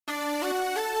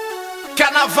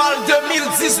Carnaval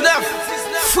 2019,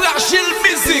 Fragile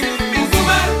Musique. Ou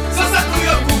goumè, ça c'est tout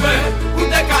yon goumè. Ou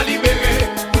te ka libéré,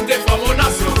 ou te fò mon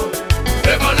nation.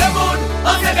 Devant le monde,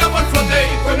 en fait d'abord flotter.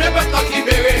 Premier bâton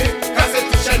libéré, casser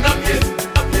tout chaîne à pied.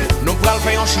 Nous pral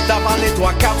fè yon chita par les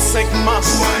 3, 4, 5 mars.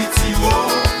 Ou Haïti,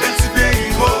 bel ti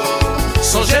pays,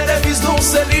 Songez des vis dont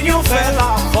c'est l'union fait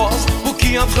la force. Pour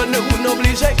qui entre nous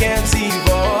n'oblige qu'un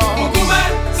divorce. Ou goumè,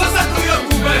 ça c'est tout yon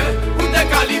goumè. Ou te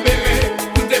ka libéré,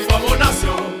 ou te fò mon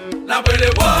nation. La brûle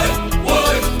woy,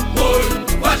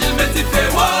 fragile mais t'y fais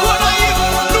woy.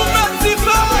 Nous mettons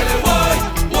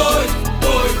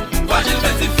Fragile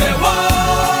mais t'y fais woy.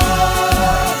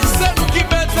 c'est nous qui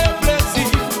mettons plaisir.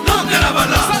 Non, t'es la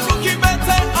bala. C'est nous qui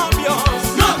mettons ambiance.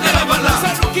 Non, t'es la bala.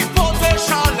 C'est nous qui portons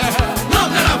chaleur. Non,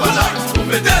 t'es la bala. On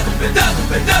pédale.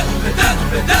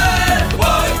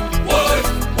 Woy,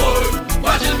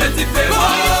 fragile mais t'y fais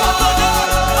woy.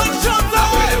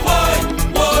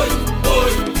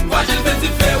 Fragile mais t'y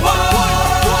fais woy.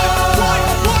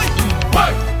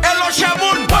 Hello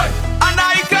Shamoun,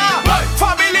 Anaïka,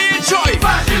 Family Joy,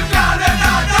 Fragile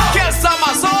Calénada. Kes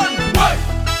Amazon,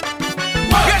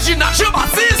 Regina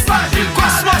Jean-Baptiste,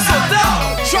 Cosmos Hotel,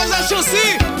 Choisis Chaussy,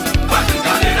 Fragile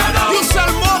Calénada. You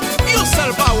Sell Mo, You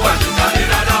Sell Power. Fragile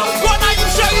Calénada. Wanna you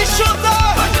chéri chanteur,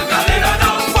 Fragile Calénada.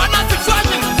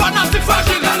 fanatique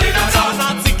fragile,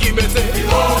 fanatique qui mette,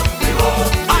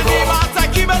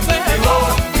 animateur qui mette, naïf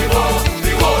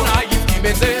qui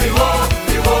mette,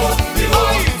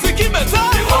 Haïti qui mette,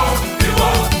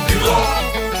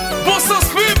 bon sens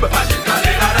pub,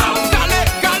 calé,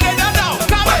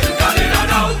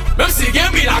 même si gain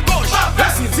mis la gauche,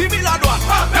 même si 10 000 à droite,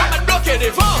 même bloqué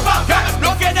devant, même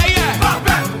bloqué derrière.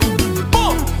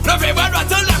 Bon, ne fais pas droite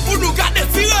là pour nous garder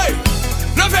tirer,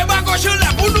 ne fais pas gauche là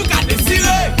pour nous garder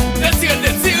tirer,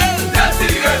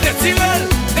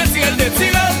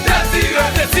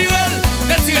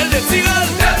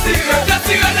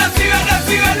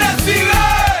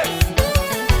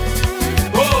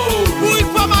 Oh, oui,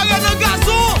 pas marrer le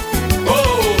gazon.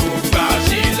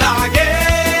 Fragile la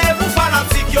guerre, pour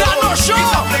fanatique yo. Dans nos champs.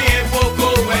 Ils ont payé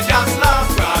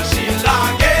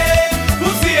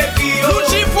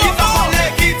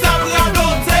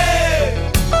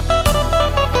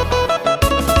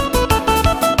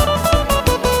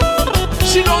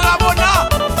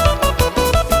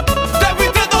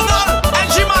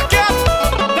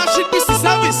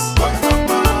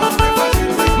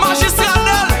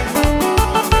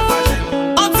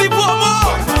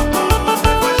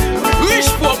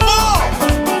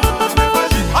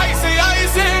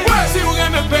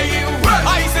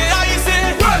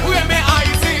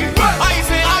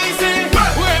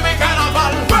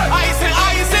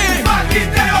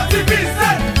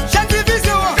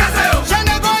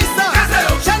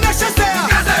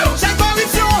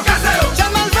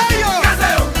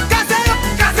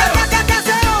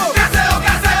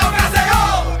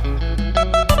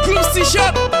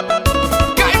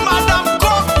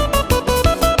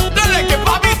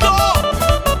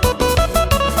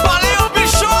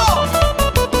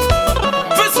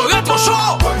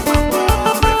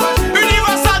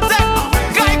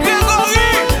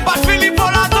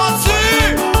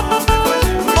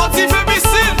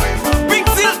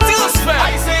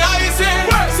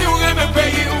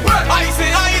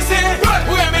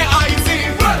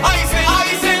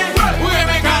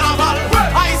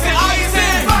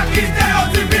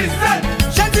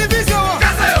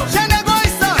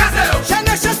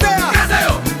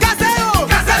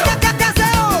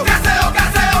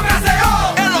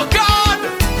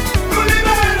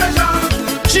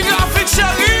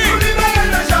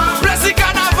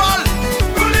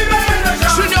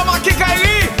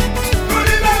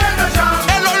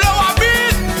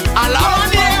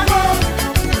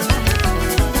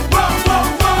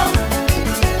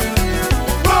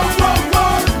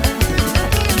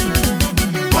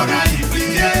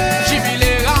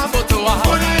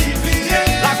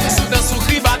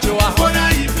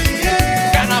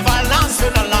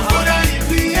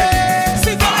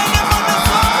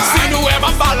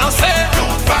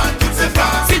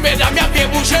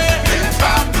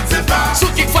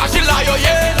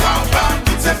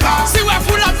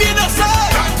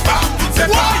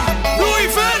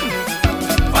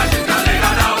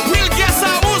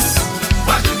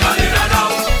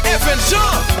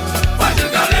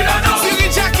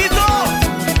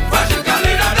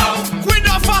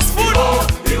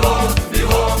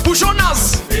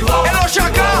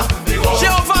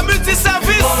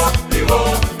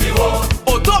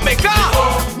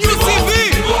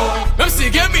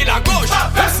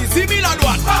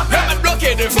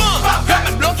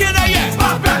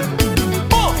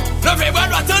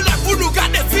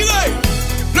détirer.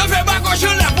 Levez ma gauche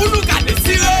là pour nous qu'à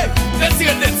détirer.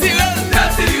 Détirer, détirer,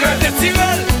 détirer, détirer,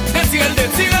 détirer,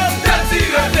 détirer.